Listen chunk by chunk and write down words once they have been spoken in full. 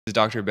Is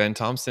Dr. Ben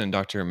Thompson and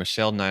Dr.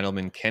 Michelle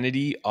Neidelman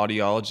Kennedy,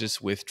 audiologists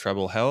with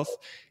Treble Health,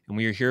 and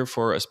we are here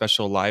for a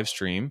special live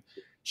stream,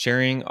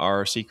 sharing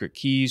our secret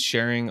keys,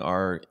 sharing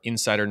our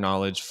insider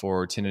knowledge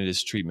for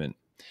tinnitus treatment.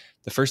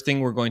 The first thing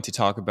we're going to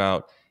talk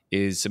about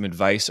is some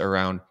advice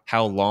around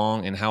how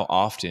long and how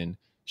often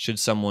should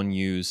someone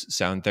use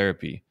sound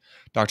therapy.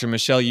 Dr.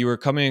 Michelle, you were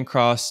coming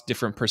across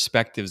different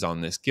perspectives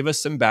on this. Give us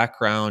some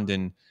background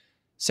and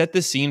set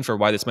the scene for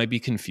why this might be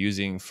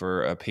confusing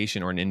for a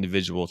patient or an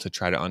individual to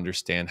try to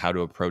understand how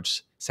to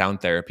approach sound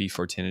therapy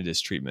for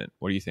tinnitus treatment.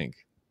 What do you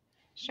think?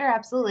 Sure,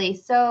 absolutely.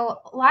 So,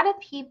 a lot of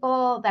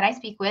people that I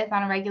speak with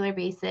on a regular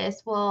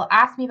basis will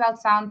ask me about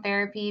sound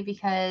therapy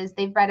because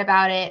they've read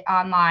about it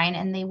online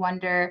and they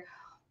wonder,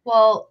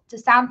 well,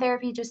 does sound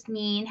therapy just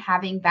mean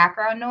having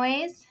background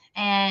noise?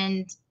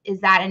 And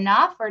is that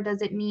enough? Or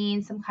does it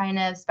mean some kind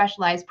of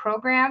specialized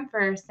program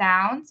for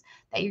sounds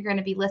that you're going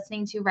to be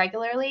listening to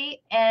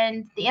regularly?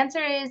 And the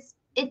answer is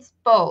it's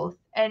both.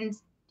 And,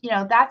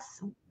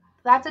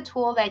 that's a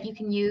tool that you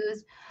can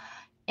use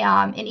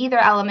in either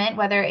element,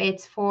 whether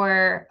it's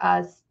for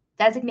a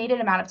designated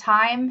amount of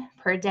time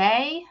per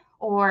day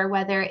or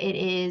whether it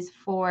is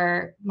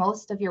for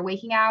most of your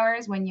waking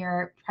hours when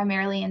you're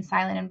primarily in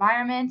silent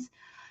environments,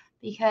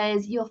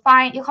 because you'll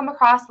come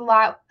across a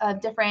lot of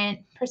different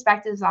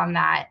perspectives on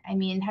that. I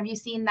mean, have you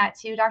seen that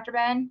too, Dr.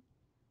 Ben?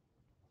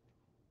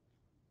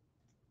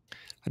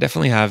 I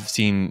definitely have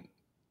seen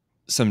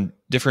some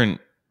different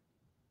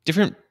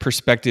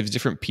perspectives.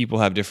 Different people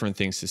have different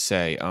things to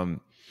say.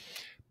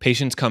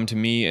 Patients come to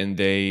me and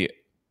they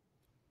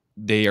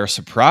are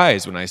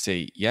surprised when I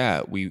say,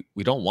 "Yeah, we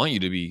don't want you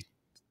to be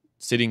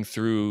sitting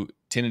through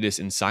tinnitus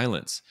in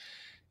silence,"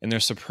 and they're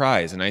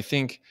surprised. And I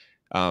think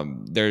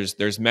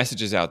there's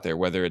messages out there,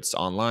 whether it's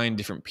online,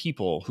 different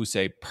people who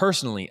say,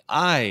 "Personally,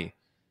 I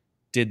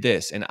did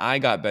this and I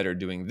got better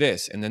doing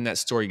this," and then that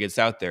story gets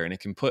out there, and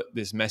it can put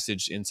this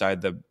message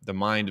inside the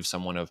mind of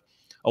someone of,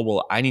 "Oh,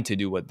 well, I need to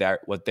do what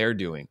they're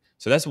doing."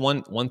 So that's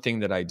one thing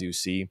that I do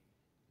see.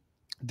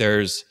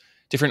 There's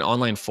different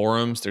online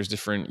forums, there's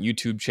different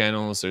YouTube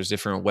channels, there's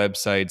different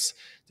websites,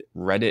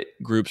 Reddit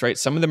groups, right?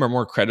 Some of them are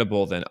more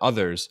credible than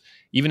others.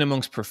 Even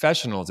amongst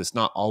professionals, it's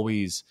not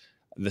always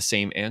the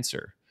same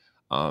answer.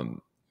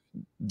 Um,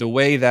 the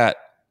way that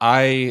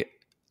I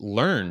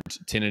learned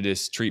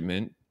tinnitus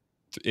treatment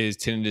is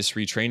tinnitus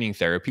retraining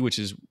therapy, which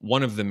is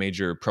one of the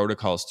major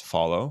protocols to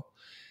follow.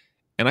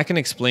 And I can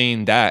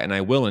explain that, and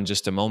I will in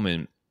just a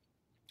moment.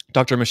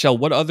 Dr. Michelle,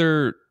 what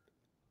other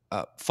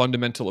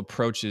fundamental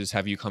approaches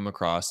have you come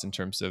across in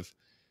terms of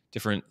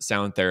different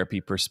sound therapy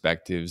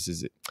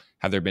perspectives?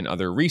 Have there been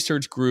other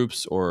research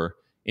groups or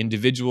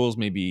individuals,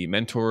 maybe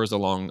mentors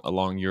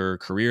along your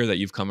career that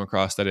you've come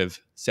across that have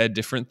said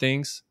different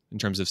things in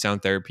terms of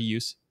sound therapy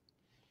use?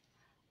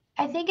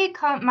 I think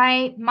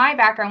my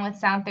background with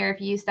sound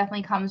therapy use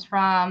definitely comes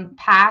from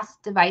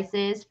past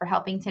devices for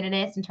helping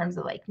tinnitus in terms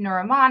of like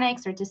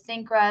neuromonics or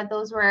dysynchra.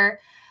 Those were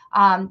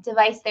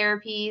device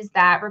therapies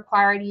that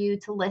required you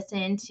to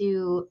listen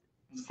to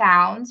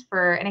sounds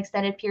for an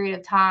extended period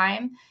of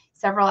time,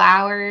 several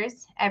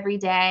hours every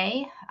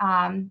day,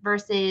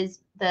 versus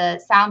the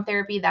sound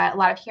therapy that a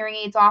lot of hearing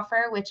aids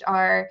offer, which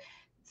are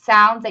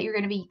sounds that you're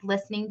going to be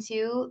listening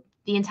to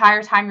the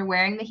entire time you're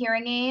wearing the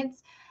hearing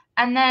aids.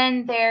 And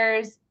then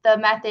there's the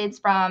methods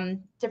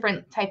from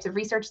different types of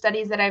research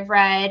studies that I've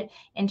read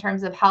in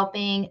terms of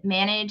helping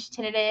manage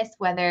tinnitus,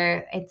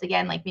 whether it's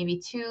again like maybe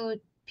two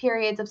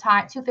periods of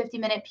time, 2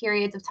 50-minute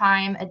periods of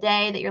time a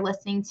day that you're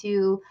listening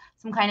to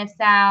some kind of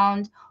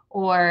sound,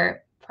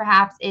 or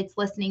perhaps it's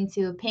listening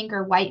to pink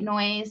or white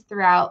noise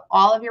throughout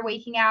all of your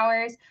waking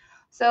hours.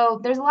 So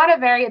there's a lot of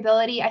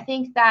variability. I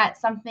think that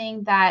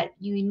something that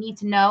you need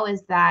to know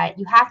is that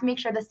you have to make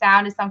sure the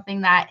sound is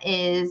something that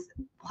is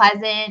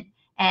pleasant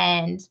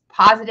and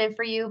positive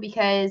for you,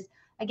 because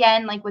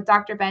again, like what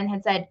Dr. Ben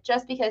had said,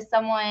 just because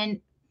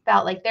someone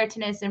felt like their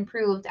tinnitus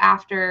improved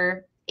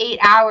after 8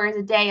 hours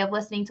a day of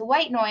listening to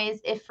white noise,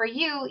 if for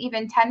you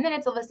even 10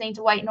 minutes of listening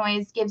to white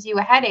noise gives you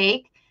a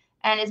headache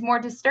and is more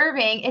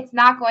disturbing, it's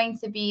not going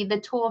to be the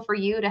tool for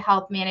you to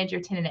help manage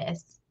your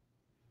tinnitus.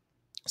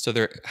 So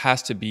there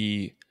has to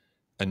be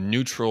a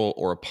neutral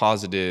or a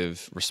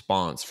positive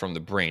response from the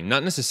brain,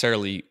 not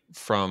necessarily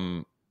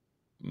from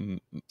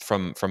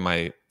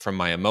my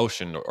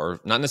emotion,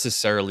 or not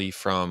necessarily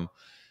from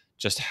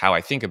just how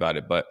I think about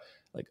it, but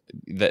like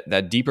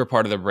that deeper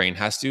part of the brain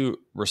has to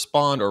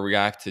respond or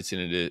react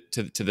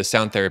to the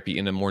sound therapy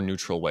in a more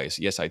neutral way.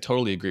 So yes, I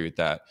totally agree with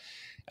that.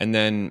 And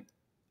then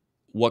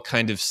what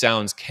kind of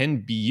sounds can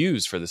be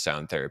used for the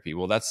sound therapy?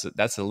 Well, that's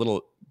a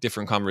little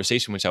different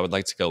conversation, which I would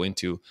like to go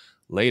into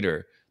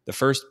later. The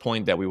first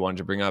point that we wanted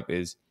to bring up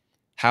is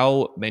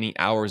how many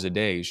hours a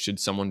day should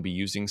someone be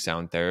using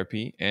sound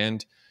therapy?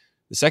 And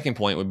the second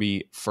point would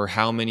be, for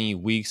how many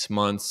weeks,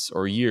 months,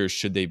 or years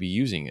should they be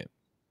using it?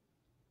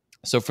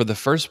 So for the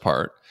first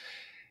part,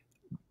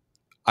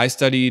 I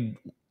studied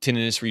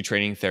tinnitus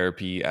retraining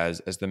therapy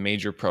as the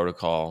major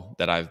protocol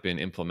that I've been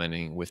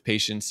implementing with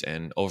patients,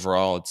 and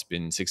overall it's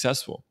been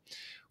successful.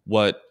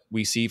 What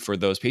we see for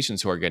those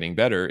patients who are getting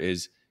better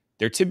is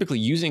they're typically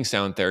using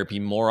sound therapy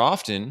more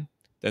often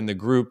than the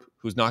group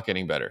who's not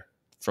getting better,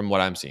 from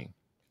what I'm seeing.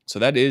 So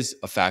that is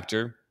a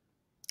factor.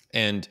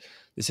 And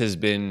this has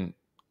been,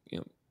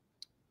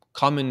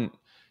 common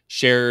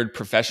shared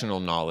professional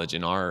knowledge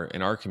in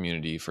our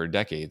community for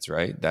decades,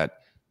 right? That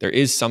there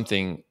is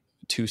something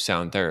to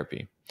sound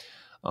therapy.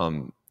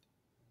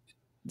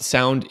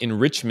 Sound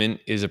enrichment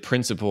is a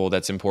principle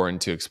that's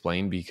important to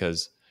explain,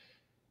 because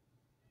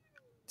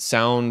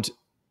sound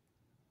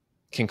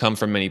can come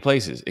from many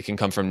places. It can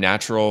come from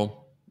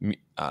natural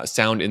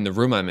sound in the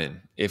room I'm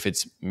in. If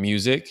it's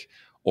music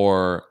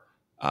or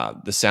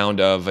the sound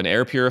of an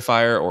air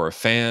purifier or a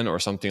fan or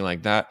something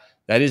like that,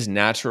 that is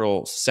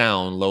natural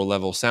sound,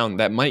 low-level sound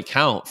that might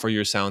count for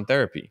your sound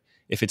therapy.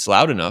 If it's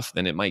loud enough,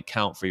 then it might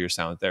count for your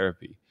sound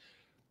therapy.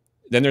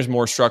 Then there's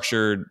more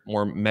structured,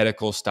 more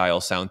medical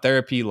style sound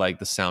therapy, like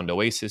the Sound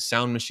Oasis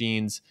sound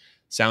machines,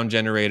 sound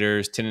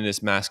generators,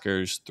 tinnitus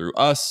maskers through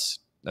us.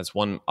 That's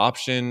one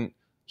option.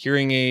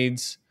 Hearing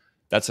aids,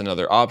 that's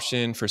another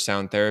option for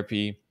sound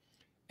therapy.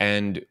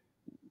 And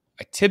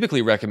I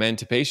typically recommend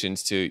to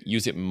patients to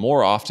use it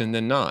more often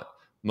than not.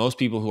 Most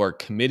people who are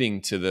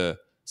committing to the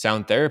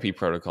sound therapy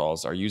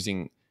protocols are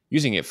using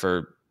it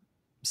for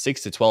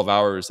 6 to 12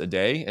 hours a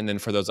day. And then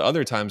for those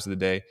other times of the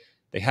day,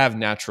 they have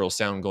natural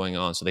sound going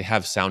on. So they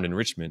have sound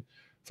enrichment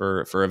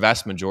for a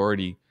vast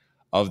majority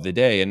of the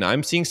day. And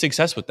I'm seeing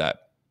success with that.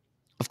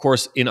 Of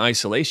course, in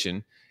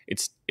isolation,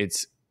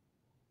 it's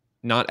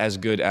not as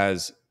good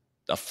as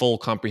a full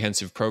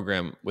comprehensive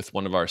program with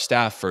one of our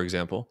staff, for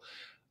example.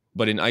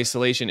 But in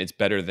isolation, it's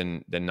better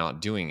than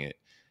not doing it.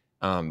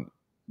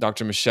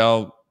 Dr.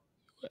 Michelle,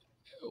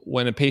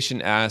 when a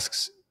patient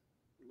asks,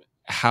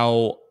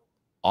 how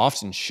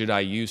often should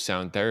I use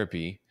sound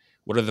therapy?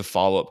 What are the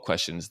follow-up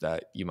questions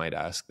that you might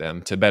ask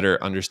them to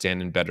better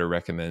understand and better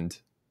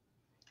recommend?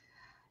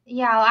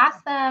 Yeah, I'll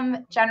ask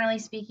them, generally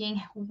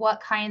speaking,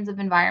 what kinds of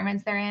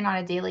environments they're in on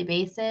a daily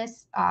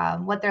basis,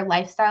 what their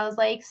lifestyle is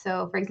like.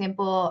 So, for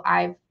example,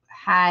 I've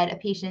had a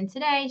patient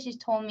today. She's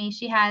told me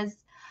she has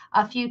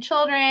a few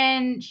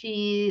children.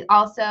 She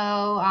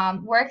also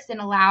works in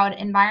a loud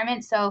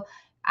environment. So,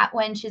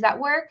 when she's at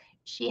work,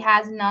 she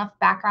has enough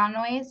background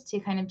noise to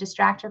kind of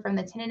distract her from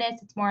the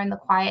tinnitus. It's more in the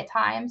quiet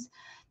times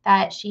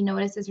that she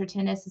notices her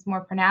tinnitus is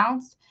more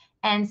pronounced,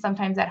 and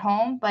sometimes at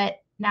home.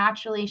 But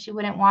naturally, she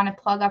wouldn't want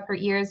to plug up her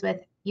ears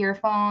with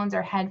earphones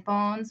or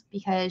headphones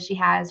because she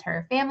has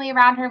her family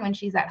around her when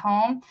she's at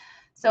home.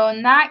 So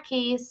in that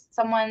case,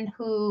 someone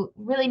who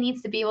really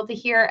needs to be able to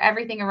hear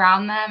everything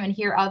around them and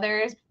hear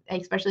others,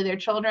 especially their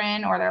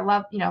children or their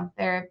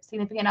their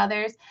significant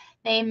others,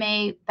 they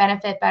may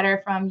benefit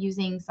better from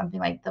using something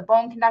like the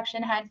bone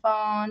conduction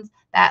headphones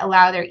that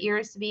allow their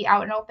ears to be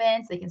out and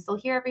open so they can still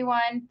hear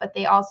everyone, but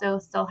they also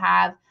still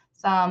have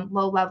some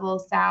low-level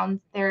sound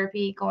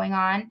therapy going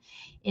on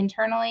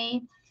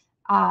internally.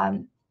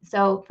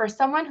 So for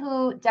someone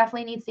who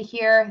definitely needs to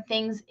hear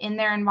things in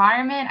their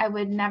environment, I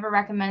would never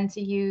recommend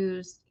to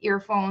use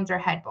earphones or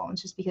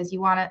headphones, just because you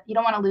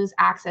don't want to lose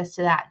access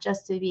to that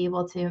just to be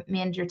able to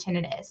manage your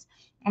tinnitus.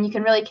 And you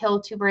can really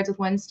kill two birds with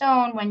one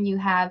stone when you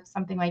have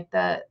something like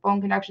the bone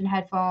conduction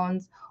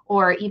headphones,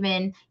 or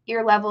even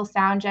ear level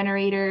sound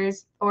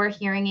generators or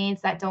hearing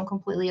aids that don't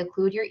completely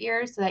occlude your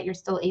ears, so that you're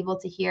still able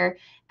to hear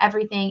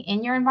everything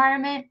in your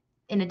environment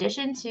in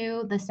addition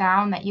to the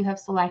sound that you have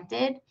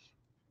selected.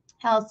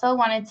 I also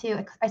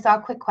I saw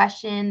a quick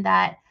question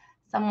that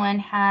someone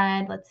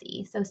had. Let's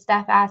see. So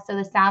Steph asked, so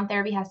the sound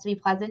therapy has to be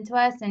pleasant to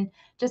us. And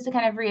just to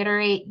kind of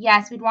reiterate,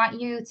 yes, we'd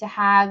want you to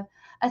have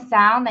a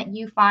sound that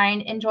you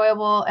find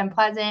enjoyable and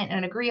pleasant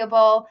and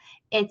agreeable.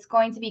 It's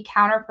going to be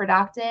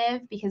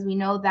counterproductive because we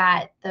know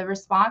that the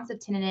response of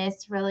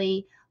tinnitus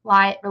really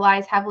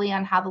relies heavily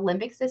on how the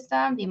limbic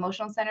system, the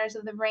emotional centers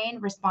of the brain,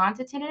 respond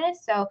to tinnitus.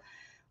 So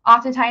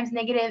oftentimes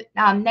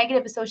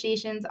negative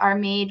associations are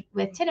made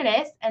with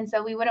tinnitus, and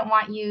so we wouldn't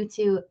want you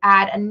to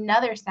add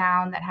another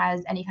sound that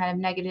has any kind of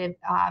negative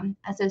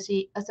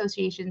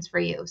associations for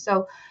you.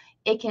 So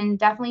it can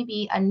definitely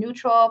be a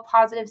neutral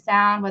positive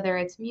sound, whether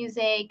it's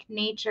music,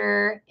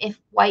 nature. If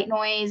white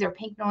noise or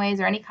pink noise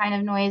or any kind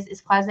of noise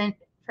is pleasant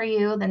for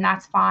you, then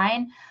that's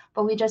fine,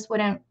 but we just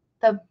wouldn't.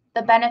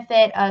 The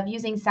benefit of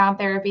using sound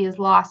therapy is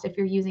lost if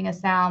you're using a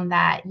sound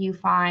that you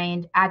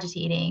find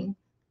agitating.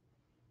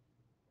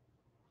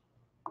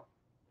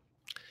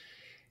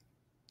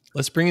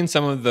 Let's bring in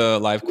some of the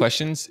live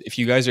questions. If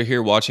you guys are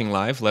here watching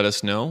live, let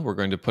us know. We're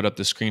going to put up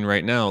the screen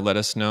right now. Let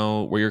us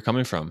know where you're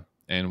coming from,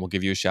 and we'll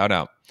give you a shout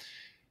out.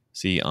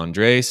 See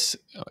Andres.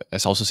 I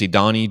also see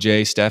Donnie,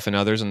 Jay, Steph, and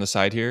others on the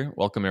side here.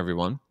 Welcome,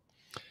 everyone.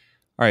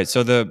 All right,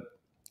 so the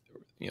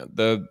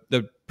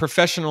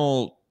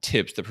professional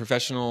tips, the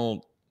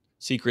professional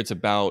secrets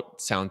about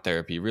sound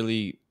therapy,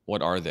 really,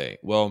 what are they?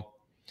 Well,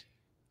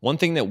 one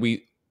thing that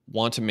we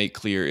want to make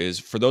clear is,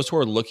 for those who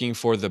are looking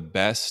for the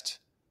best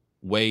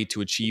way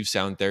to achieve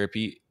sound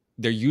therapy,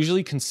 they're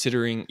usually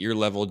considering ear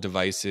level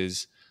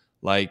devices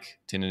like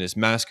tinnitus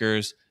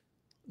maskers,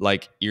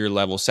 like ear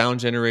level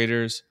sound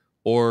generators,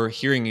 or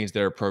hearing aids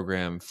that are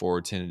programmed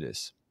for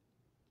tinnitus.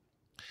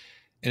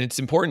 And it's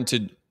important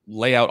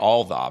lay out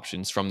all the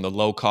options from the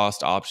low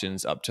cost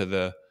options up to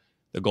the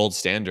gold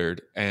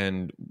standard.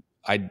 And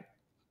I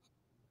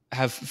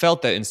have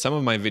felt that in some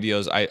of my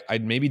videos, I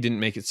maybe didn't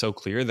make it so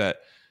clear that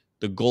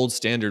the gold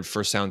standard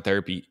for sound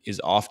therapy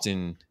is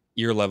often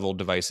ear level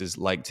devices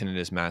like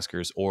tinnitus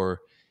maskers or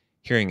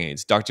hearing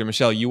aids. Dr.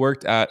 Michelle, you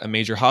worked at a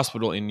major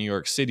hospital in New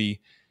York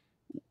City.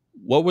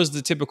 What was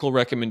the typical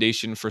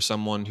recommendation for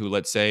someone who,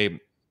 let's say,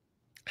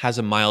 has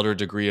a milder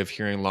degree of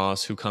hearing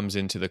loss, who comes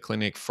into the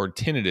clinic for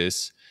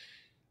tinnitus,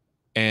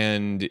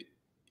 and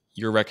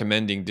you're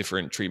recommending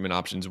different treatment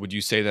options? Would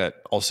you say that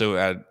also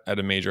at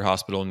a major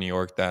hospital in New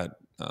York that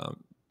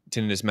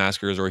tinnitus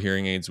maskers or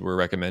hearing aids were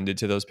recommended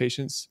to those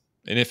patients?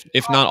 And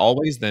if not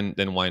always,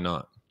 then why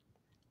not?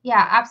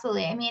 Yeah,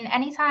 absolutely. I mean,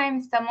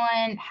 anytime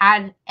someone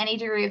had any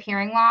degree of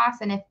hearing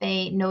loss, and if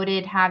they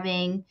noted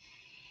having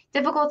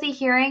difficulty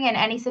hearing in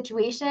any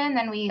situation,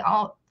 then we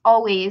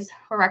always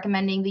were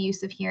recommending the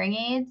use of hearing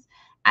aids.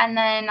 And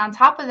then on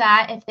top of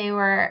that, if they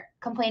were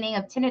complaining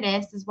of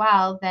tinnitus as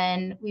well,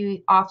 then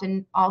we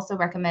often also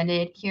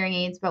recommended hearing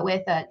aids, but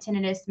with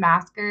tinnitus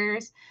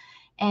maskers.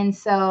 And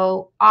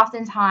so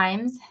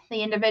oftentimes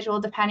the individual,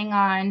 depending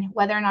on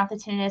whether or not the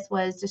tinnitus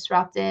was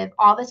disruptive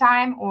all the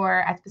time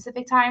or at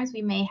specific times,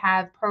 we may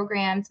have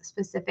programmed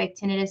specific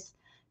tinnitus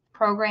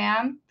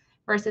program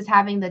versus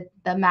having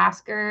the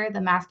masker,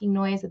 the masking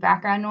noise, the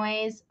background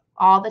noise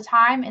all the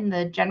time in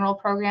the general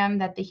program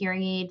that the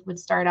hearing aid would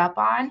start up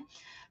on.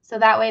 So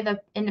that way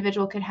the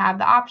individual could have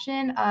the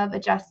option of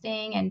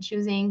adjusting and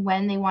choosing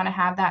when they want to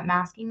have that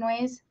masking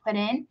noise put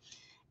in.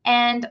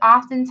 And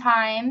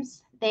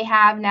oftentimes they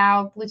have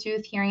now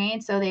Bluetooth hearing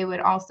aids, so they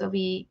would also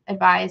be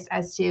advised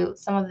as to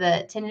some of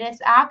the tinnitus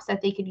apps that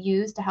they could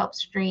use to help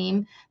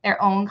stream their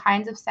own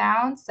kinds of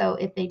sounds. So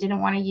if they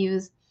didn't want to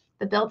use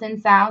the built-in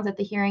sounds that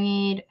the hearing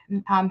aid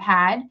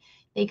had,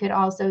 they could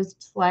also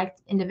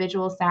select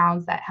individual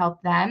sounds that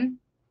help them.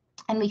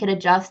 And we could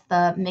adjust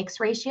the mix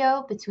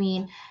ratio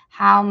between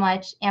how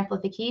much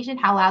amplification,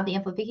 how loud the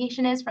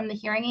amplification is from the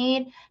hearing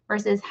aid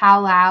versus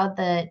how loud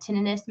the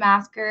tinnitus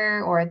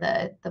masker or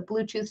the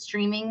Bluetooth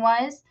streaming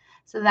was.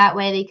 So that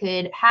way they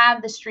could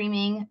have the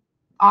streaming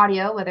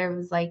audio, whether it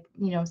was like,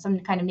 some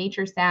kind of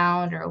nature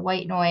sound or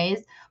white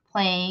noise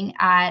playing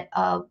at,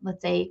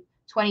 let's say,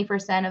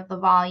 20% of the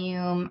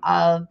volume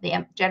of the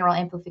general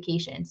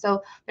amplification.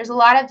 So there's a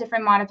lot of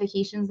different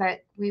modifications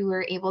that we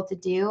were able to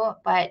do,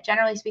 but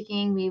generally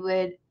speaking, we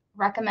would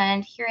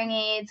recommend hearing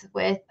aids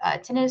with a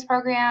tinnitus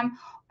program,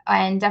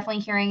 and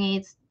definitely hearing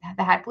aids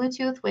that had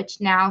Bluetooth, which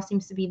now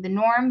seems to be the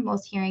norm.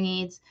 Most hearing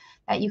aids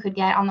that you could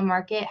get on the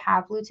market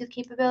have Bluetooth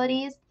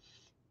capabilities.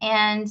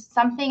 And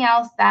something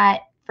else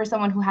that for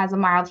someone who has a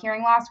mild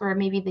hearing loss, where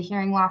maybe the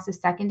hearing loss is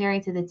secondary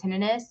to the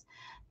tinnitus,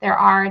 there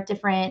are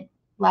different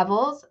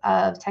levels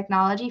of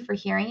technology for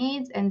hearing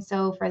aids. And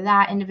so for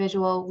that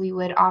individual, we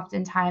would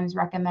oftentimes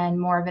recommend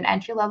more of an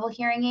entry-level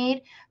hearing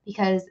aid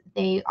because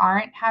they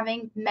aren't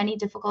having many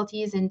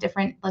difficulties in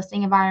different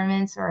listening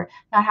environments or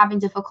not having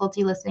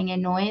difficulty listening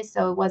in noise.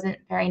 So it wasn't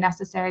very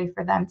necessary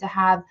for them to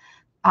have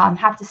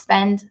to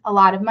spend a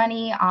lot of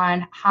money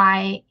on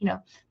high,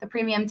 the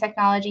premium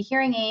technology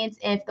hearing aids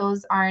if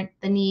those aren't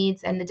the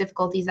needs and the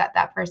difficulties that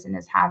that person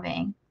is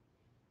having.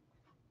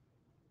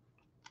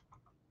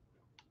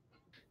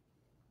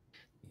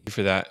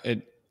 For that,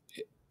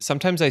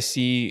 sometimes I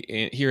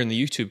see here in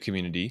the YouTube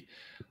community,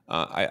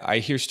 I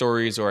hear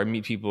stories or I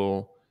meet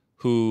people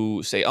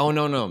who say, "Oh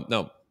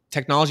no,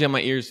 technology on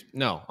my ears.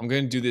 No, I'm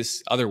going to do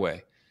this other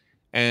way,"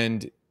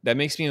 and that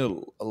makes me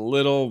a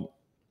little.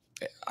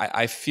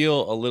 I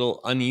feel a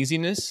little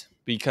uneasiness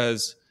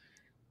because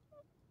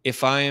if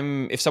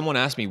someone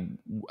asks me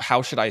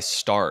how should I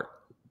start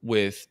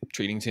with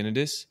treating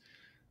tinnitus,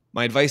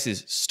 my advice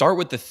is start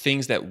with the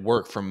things that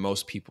work for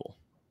most people,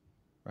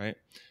 right?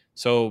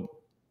 So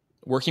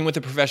working with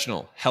a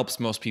professional helps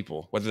most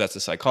people, whether that's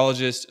a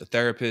psychologist, a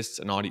therapist,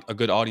 a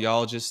good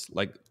audiologist,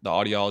 like the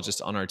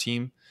audiologists on our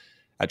team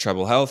at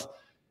Treble Health.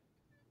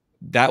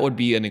 That would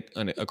be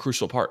a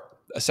crucial part.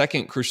 A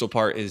second crucial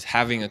part is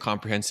having a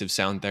comprehensive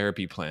sound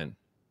therapy plan.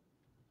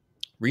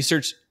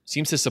 Research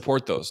seems to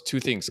support those two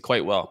things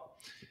quite well.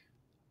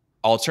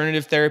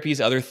 Alternative therapies,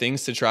 other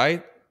things to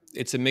try,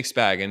 it's a mixed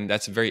bag, and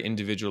that's a very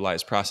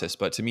individualized process.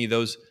 But to me,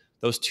 those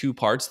two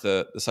parts,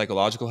 the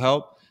psychological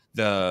help,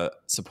 the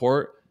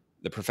support,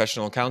 the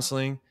professional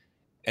counseling,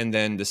 and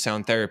then the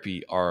sound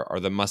therapy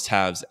are the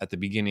must-haves at the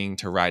beginning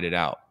to ride it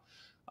out.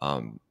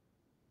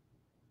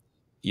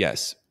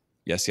 Yes.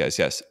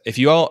 If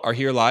you all are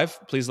here live,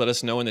 please let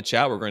us know in the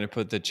chat. We're going to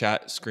put the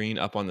chat screen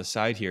up on the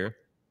side here.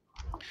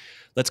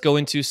 Let's go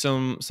into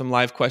some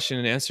live question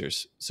and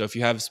answers. So if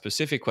you have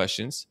specific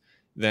questions,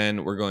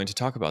 then we're going to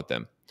talk about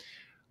them.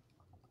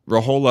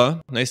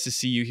 Rohola, nice to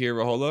see you here,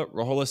 Rohola.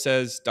 Rohola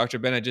says, Dr.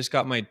 Ben, I just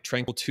got my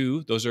Tranquil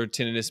 2. Those are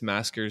tinnitus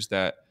maskers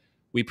that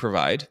we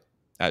provide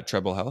at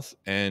Treble Health,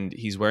 and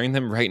he's wearing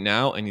them right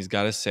now, and he's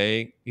got to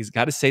say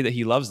that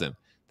he loves them.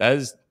 That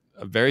is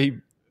a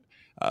very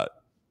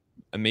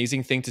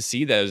amazing thing to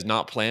see that is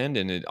not planned,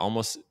 and it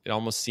almost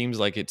seems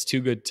like it's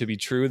too good to be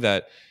true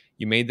that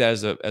you made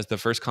that as the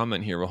first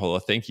comment here,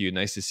 Rahola. Thank you.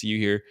 Nice to see you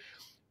here.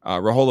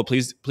 Rahola,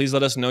 please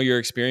let us know your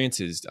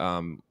experiences.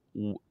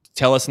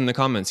 Tell us in the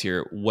comments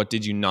here, what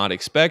did you not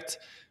expect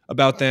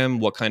about them?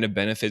 What kind of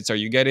benefits are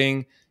you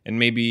getting? And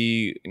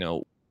maybe,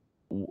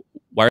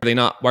 why are they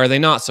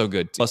not so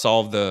good? Tell us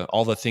all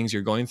the things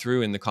you're going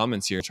through in the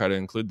comments here. Try to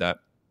include that.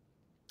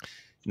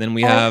 And then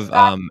we have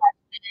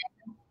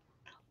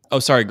oh,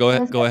 sorry, go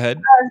ahead.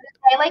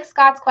 I like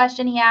Scott's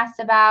question. He asked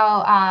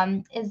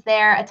about, is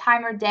there a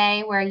time or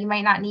day where you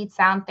might not need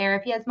sound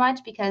therapy as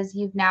much because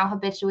you've now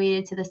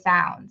habituated to the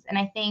sounds? And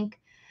I think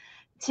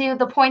to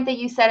the point that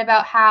you said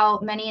about how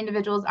many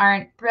individuals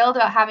aren't thrilled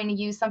about having to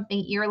use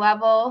something ear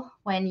level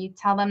when you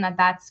tell them that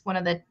that's one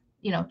of the,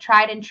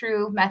 tried and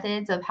true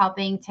methods of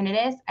helping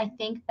tinnitus, I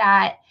think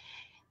that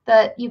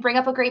you bring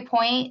up a great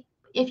point.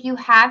 If you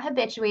have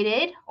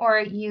habituated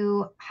or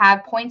you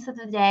have points of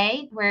the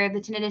day where the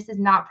tinnitus is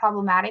not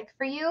problematic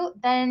for you,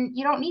 then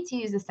you don't need to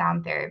use the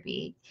sound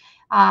therapy.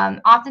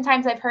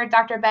 Oftentimes I've heard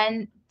Dr.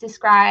 Ben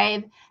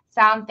describe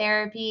sound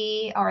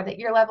therapy or the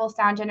ear level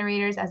sound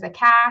generators as a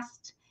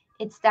cast.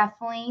 It's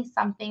definitely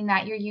something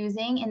that you're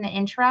using in the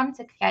interim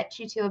to get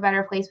you to a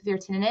better place with your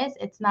tinnitus.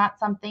 It's not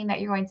something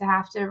that you're going to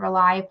have to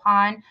rely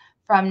upon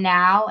from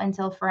now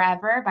until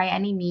forever by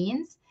any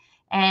means.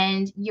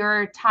 And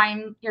your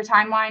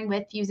timeline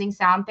with using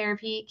sound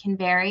therapy can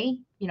vary.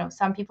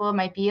 Some people it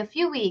might be a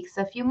few weeks,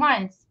 a few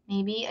months,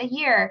 maybe a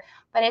year,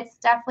 but it's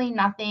definitely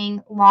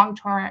nothing long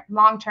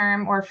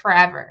term or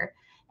forever.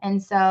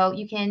 And so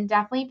you can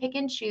definitely pick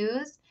and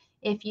choose.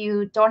 If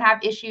you don't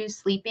have issues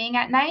sleeping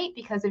at night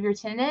because of your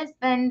tinnitus,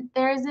 then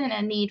there isn't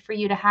a need for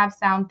you to have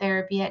sound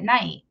therapy at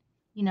night.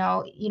 You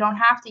don't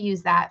have to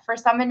use that. For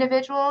some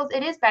individuals,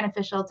 it is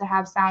beneficial to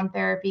have sound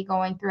therapy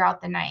going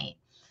throughout the night.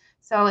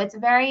 So it's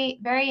very,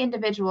 very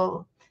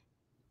individual.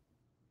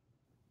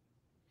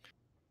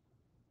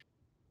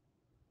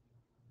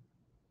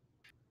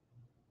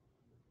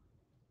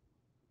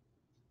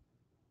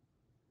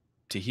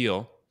 To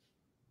heal,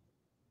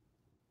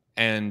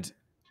 and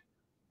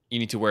you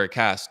need to wear a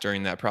cast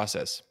during that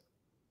process.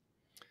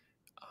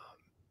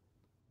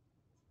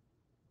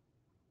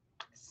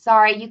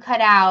 Sorry, you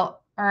cut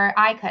out, or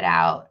I cut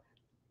out,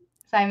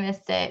 so I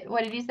missed it.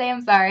 What did you say?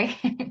 I'm sorry.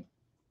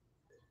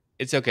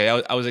 It's okay.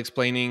 I was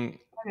explaining.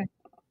 Okay.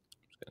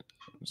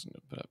 I'm just going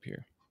to put up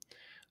here.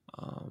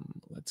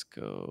 Let's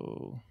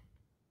go.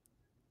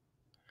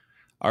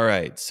 All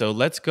right. So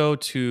let's go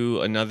to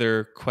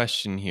another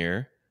question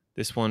here.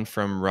 This one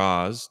from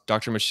Roz.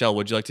 Dr. Michelle,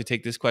 would you like to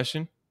take this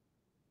question?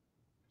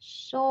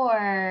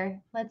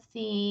 Sure. Let's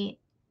see.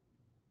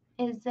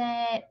 Using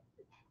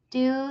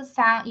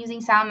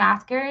sound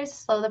maskers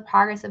slow the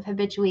progress of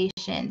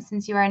habituation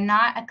since you are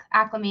not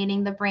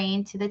acclimating the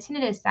brain to the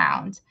tinnitus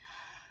sound?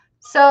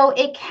 So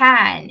it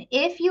can.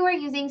 If you are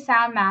using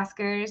sound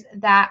maskers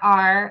that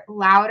are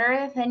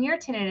louder than your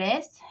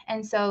tinnitus,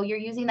 and so you're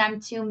using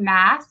them to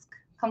mask,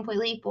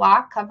 completely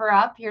block, cover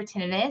up your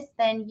tinnitus,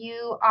 then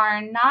you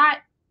are not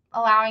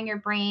allowing your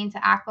brain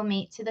to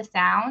acclimate to the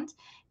sound,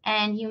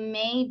 and you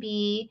may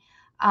be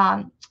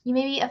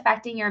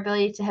affecting your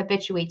ability to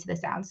habituate to the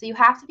sound. So you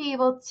have to be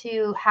able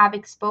to have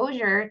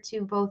exposure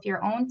to both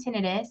your own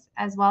tinnitus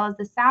as well as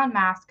the sound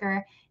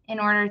masker in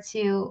order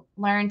to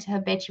learn to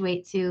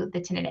habituate to the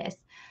tinnitus.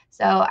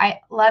 So I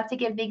love to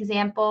give the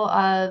example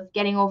of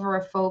getting over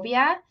a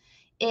phobia.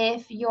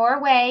 If your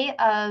way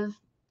of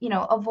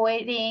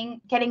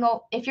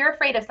if you're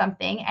afraid of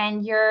something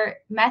and your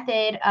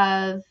method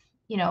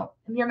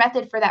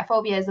for that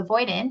phobia is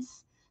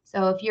avoidance.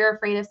 So if you're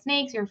afraid of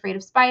snakes, you're afraid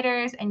of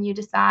spiders, and you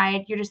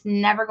decide you're just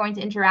never going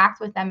to interact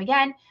with them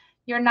again,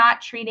 you're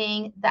not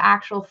treating the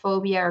actual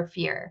phobia or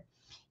fear.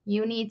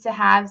 You need to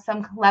have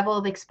some level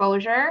of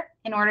exposure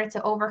in order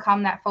to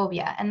overcome that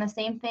phobia. And the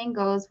same thing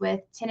goes with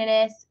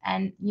tinnitus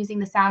and using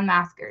the sound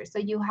maskers. So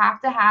you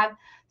have to have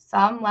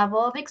some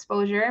level of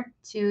exposure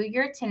to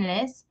your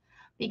tinnitus,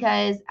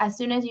 because as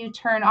soon as you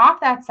turn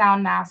off that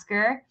sound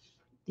masker,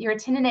 your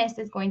tinnitus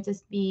is going to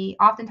be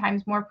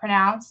oftentimes more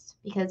pronounced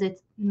because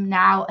it's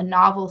now a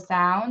novel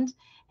sound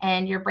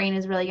and your brain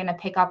is really going to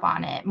pick up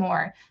on it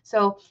more.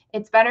 So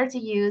it's better to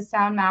use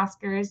sound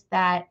maskers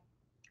that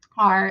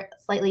are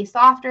slightly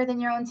softer than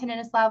your own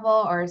tinnitus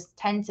level, or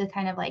tend to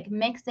kind of like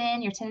mix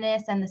in your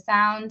tinnitus and the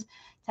sound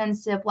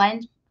tends to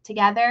blend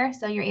together.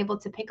 So you're able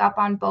to pick up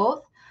on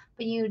both,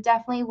 but you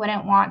definitely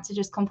wouldn't want to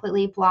just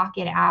completely block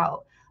it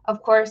out.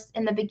 Of course,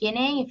 in the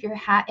beginning, if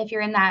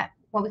you're in that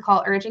what we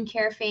call urgent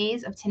care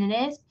phase of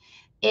tinnitus,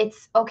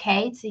 it's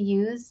okay to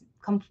use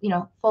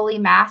fully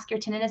mask your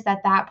tinnitus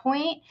at that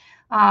point,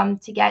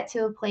 to get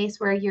to a place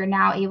where you're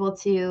now able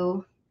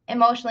to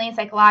emotionally and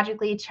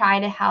psychologically try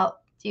to help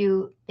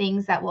do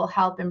things that will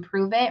help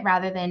improve it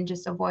rather than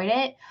just avoid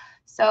it.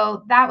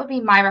 So that would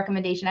be my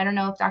recommendation. I don't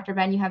know if Dr.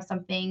 Ben, you have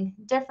something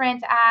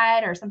different to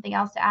add or something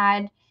else to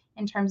add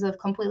in terms of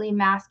completely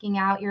masking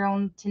out your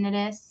own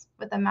tinnitus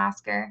with a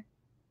masker.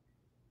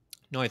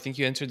 No, I think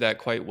you answered that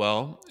quite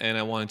well. And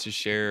I wanted to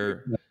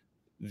share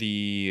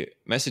the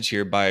message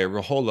here by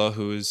Rahola,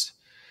 who's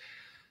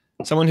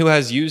Someone who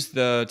has used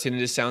the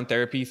tinnitus sound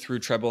therapy through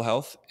Treble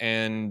Health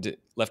and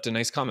left a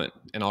nice comment,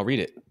 and I'll read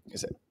it.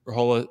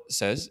 Rahola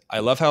says, I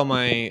love how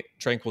my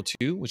Tranquil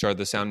 2, which are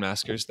the sound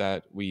maskers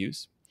that we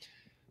use,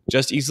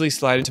 just easily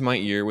slide into my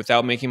ear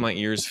without making my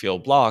ears feel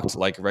blocked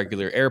like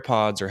regular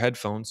AirPods or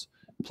headphones.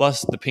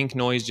 Plus, the pink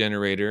noise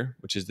generator,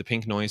 which is the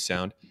pink noise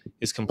sound,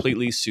 is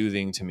completely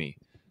soothing to me.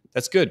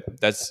 That's good.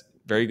 That's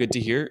very good to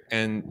hear.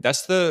 And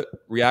that's the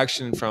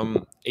reaction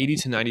from 80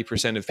 to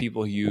 90% of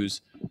people who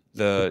use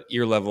the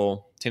ear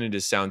level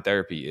tinnitus sound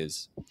therapy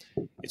is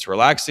it's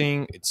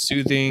relaxing, it's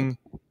soothing,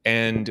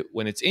 and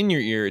when it's in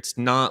your ear, it's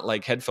not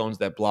like headphones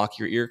that block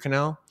your ear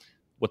canal.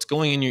 What's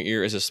going in your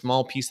ear is a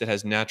small piece that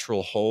has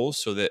natural holes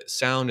so that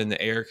sound and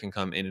the air can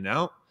come in and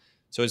out.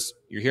 So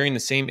you're hearing the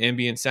same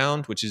ambient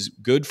sound, which is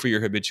good for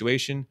your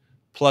habituation,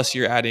 plus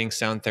you're adding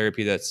sound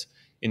therapy that's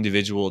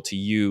individual to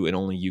you and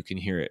only you can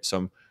hear it. So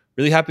I'm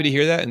really happy to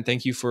hear that, and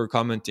thank you for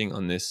commenting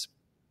on this.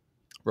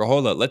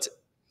 Rahola, let's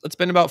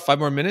spend about 5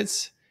 more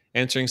minutes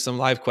answering some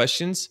live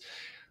questions.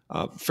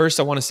 First,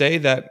 I want to say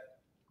that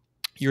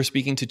you're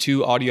speaking to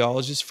 2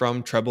 audiologists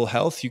from Treble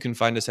Health. You can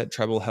find us at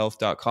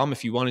treblehealth.com.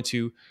 If you wanted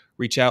to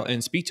reach out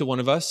and speak to one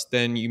of us,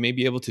 then you may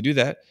be able to do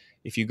that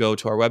if you go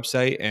to our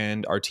website,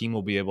 and our team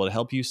will be able to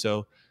help you.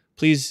 So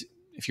please,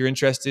 if you're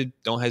interested,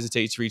 don't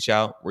hesitate to reach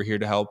out. We're here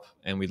to help,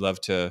 and we'd love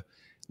to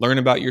learn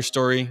about your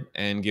story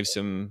and give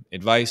some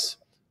advice,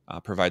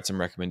 provide some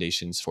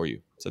recommendations for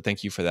you. So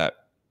thank you for that.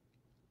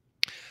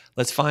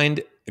 Let's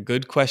find a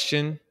good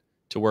question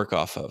to work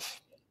off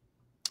of.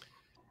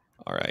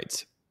 All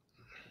right.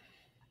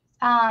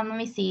 Let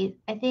me see.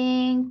 I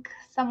think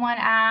someone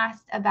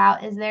asked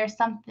about, is there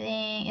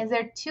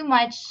too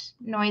much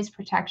noise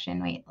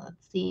protection? Wait,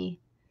 let's see.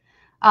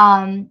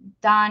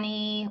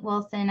 Donnie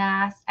Wilson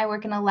asked, I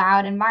work in a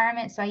loud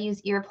environment, so I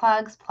use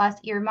earplugs plus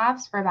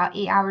earmuffs for about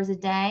 8 hours a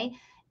day.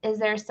 Is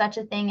there such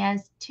a thing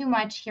as too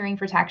much hearing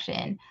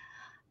protection?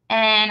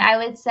 And I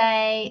would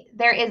say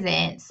there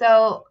isn't.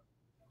 So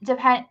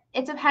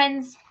it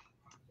depends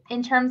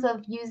in terms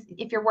of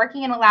if you're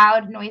working in a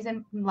loud noise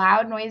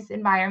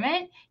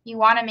environment, you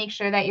want to make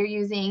sure that you're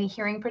using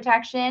hearing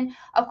protection.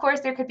 Of course,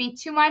 there could be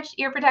too much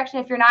ear protection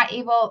if you're not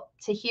able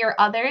to hear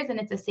others, and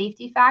it's a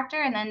safety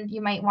factor. And then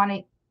you might want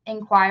to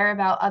inquire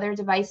about other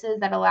devices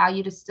that allow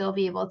you to still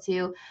be able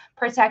to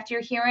protect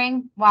your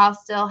hearing while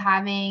still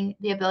having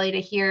the ability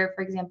to hear,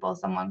 for example,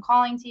 someone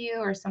calling to you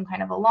or some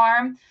kind of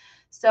alarm.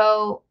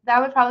 So that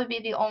would probably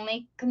be the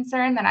only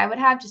concern that I would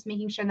have, just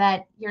making sure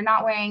that you're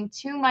not wearing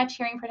too much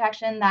hearing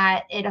protection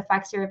that it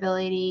affects your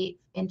ability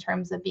in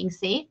terms of being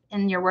safe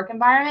in your work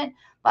environment.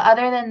 But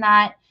other than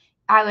that,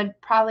 I would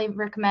probably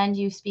recommend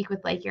you speak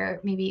with like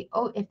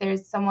if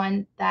there's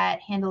someone that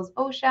handles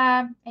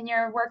OSHA in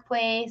your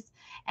workplace,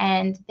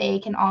 and they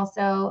can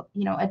also,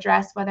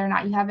 address whether or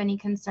not you have any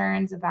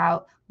concerns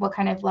about what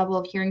kind of level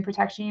of hearing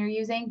protection you're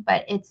using.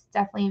 But it's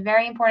definitely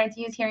very important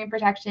to use hearing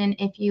protection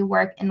if you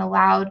work in a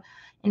loud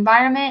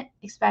environment,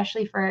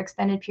 especially for an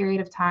extended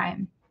period of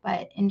time.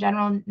 But in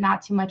general,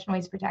 not too much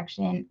noise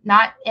protection,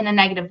 not in a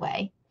negative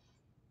way.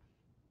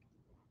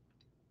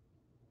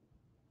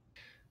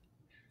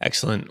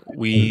 Excellent.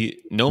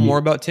 We know more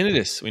about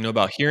tinnitus. We know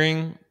about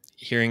hearing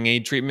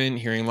aid treatment,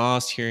 hearing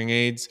loss, hearing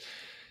aids,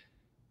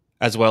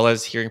 as well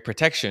as hearing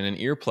protection and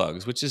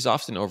earplugs, which is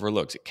often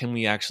overlooked. Can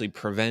we actually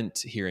prevent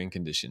hearing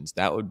conditions?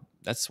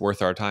 That's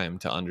worth our time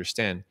to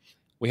understand.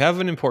 We have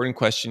an important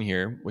question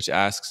here, which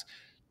asks,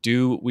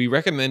 do we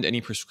recommend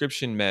any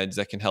prescription meds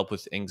that can help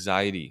with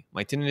anxiety?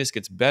 My tinnitus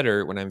gets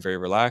better when I'm very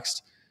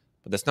relaxed,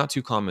 but that's not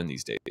too common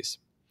these days.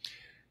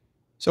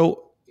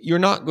 So you're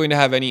not going to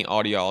have any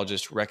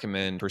audiologist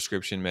recommend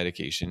prescription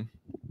medication.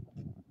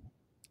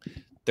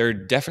 There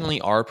definitely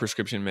are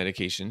prescription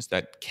medications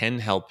that can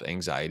help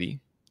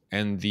anxiety.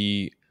 And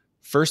the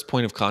first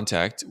point of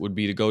contact would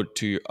be to go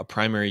to a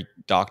primary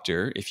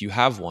doctor if you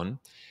have one.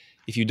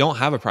 If you don't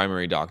have a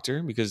primary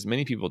doctor, because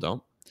many people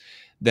don't,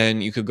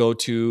 then you could go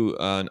to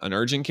an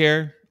urgent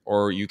care,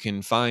 or you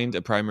can find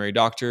a primary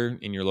doctor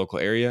in your local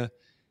area.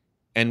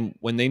 And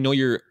when they know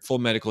your full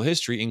medical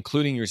history,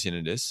 including your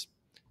tinnitus,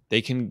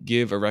 they can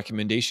give a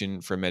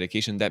recommendation for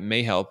medication that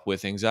may help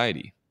with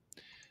anxiety.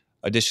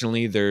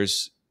 Additionally,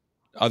 there's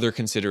other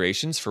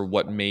considerations for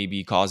what may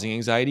be causing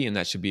anxiety, and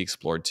that should be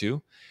explored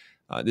too.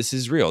 This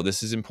is real.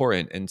 This is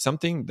important. And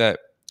something that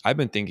I've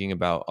been thinking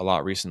about a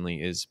lot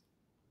recently is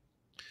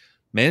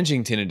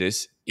managing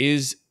tinnitus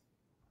is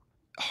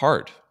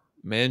hard.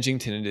 Managing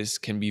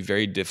tinnitus can be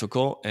very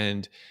difficult,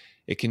 and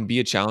it can be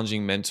a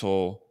challenging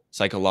mental,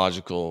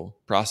 psychological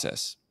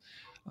process.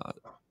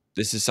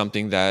 This is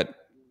something that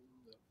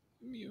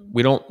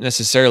we don't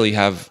necessarily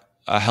have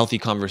a healthy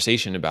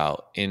conversation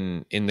about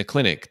in the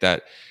clinic.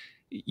 That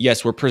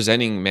yes, we're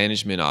presenting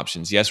management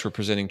options. Yes, we're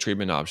presenting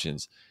treatment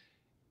options.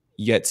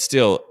 Yet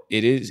still,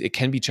 it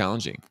can be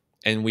challenging,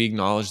 and we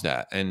acknowledge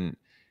that. And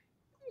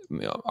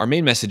our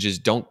main message is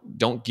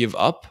don't give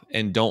up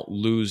and don't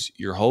lose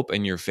your hope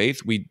and your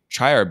faith. We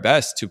try our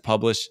best to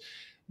publish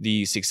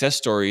the success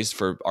stories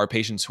for our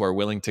patients who are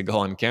willing to go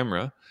on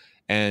camera,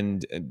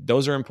 and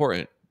those are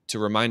important to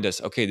remind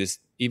us, okay, this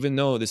even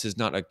though this is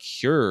not a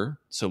cure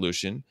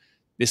solution,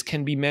 this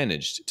can be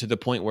managed to the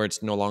point where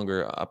it's no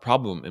longer a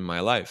problem in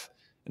my life.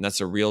 And that's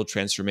a real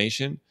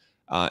transformation.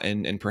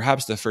 And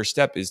perhaps the first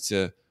step is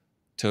to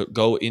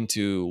go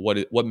into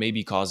what may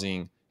be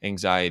causing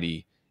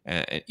anxiety.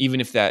 And even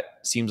if that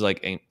seems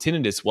like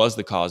tinnitus was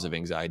the cause of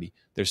anxiety,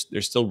 there's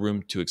still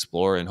room to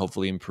explore and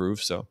hopefully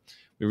improve. So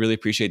we really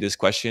appreciate this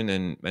question,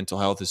 and mental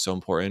health is so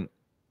important.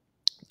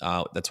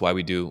 That's why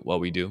we do what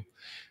we do.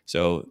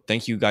 So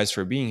thank you guys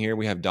for being here.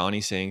 We have Donnie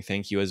saying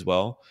thank you as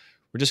well.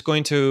 We're just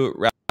going to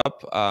wrap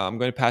up. I'm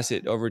going to pass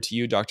it over to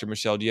you, Dr.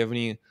 Michelle. Do you have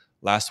any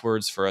last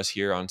words for us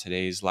here on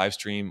today's live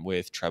stream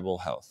with Treble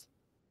Health?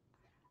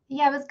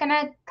 Yeah, I was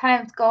gonna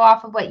kind of go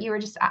off of what you were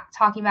just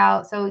talking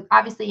about. So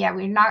obviously, yeah,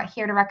 we're not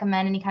here to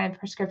recommend any kind of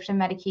prescription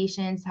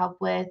medications to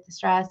help with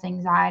stress,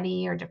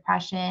 anxiety, or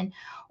depression,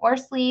 or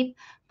sleep.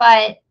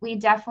 But we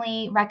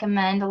definitely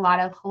recommend a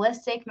lot of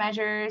holistic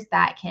measures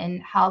that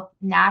can help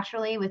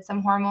naturally with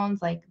some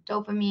hormones like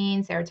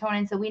dopamine,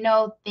 serotonin. So we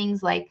know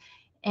things like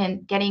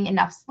and getting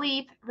enough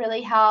sleep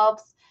really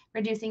helps,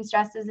 reducing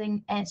stress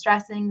and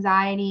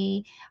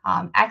anxiety,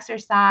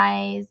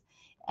 exercise,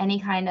 any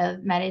kind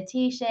of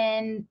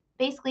meditation,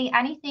 basically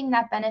anything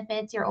that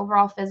benefits your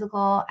overall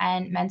physical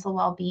and mental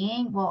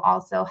well-being will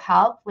also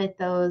help with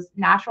those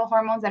natural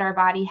hormones that our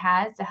body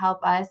has to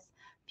help us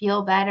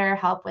feel better,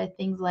 help with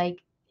things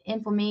like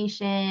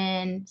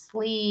inflammation,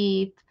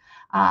 sleep,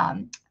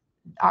 um,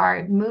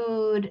 our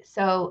mood.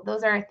 So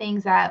those are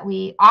things that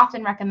we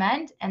often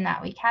recommend and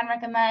that we can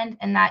recommend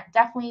and that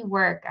definitely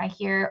work. I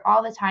hear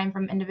all the time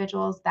from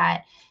individuals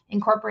that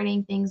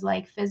incorporating things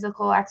like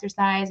physical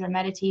exercise or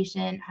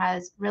meditation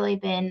has really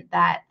been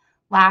that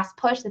last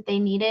push that they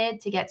needed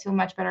to get to a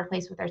much better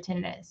place with their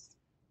tinnitus.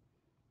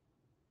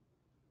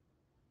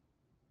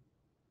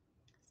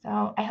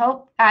 So I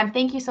hope,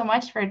 thank you so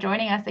much for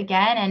joining us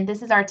again. And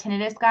this is our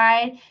tinnitus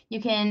guide.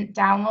 You can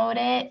download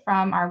it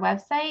from our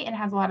website and it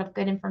has a lot of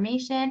good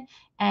information.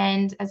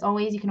 And as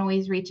always, you can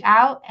always reach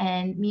out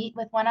and meet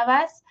with one of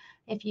us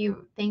if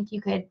you think you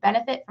could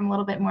benefit from a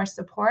little bit more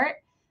support.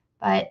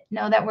 But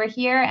know that we're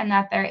here and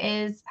that there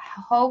is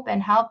hope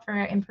and help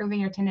for improving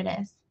your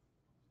tinnitus.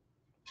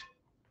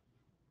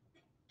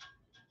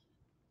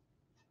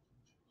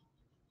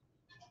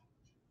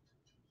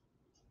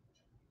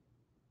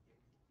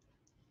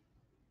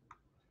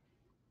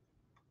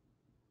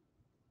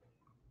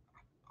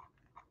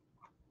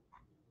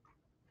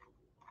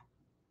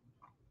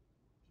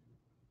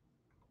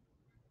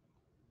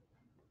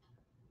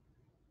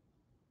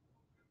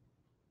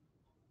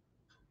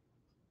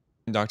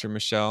 Dr.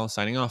 Michelle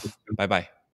signing off. Bye bye.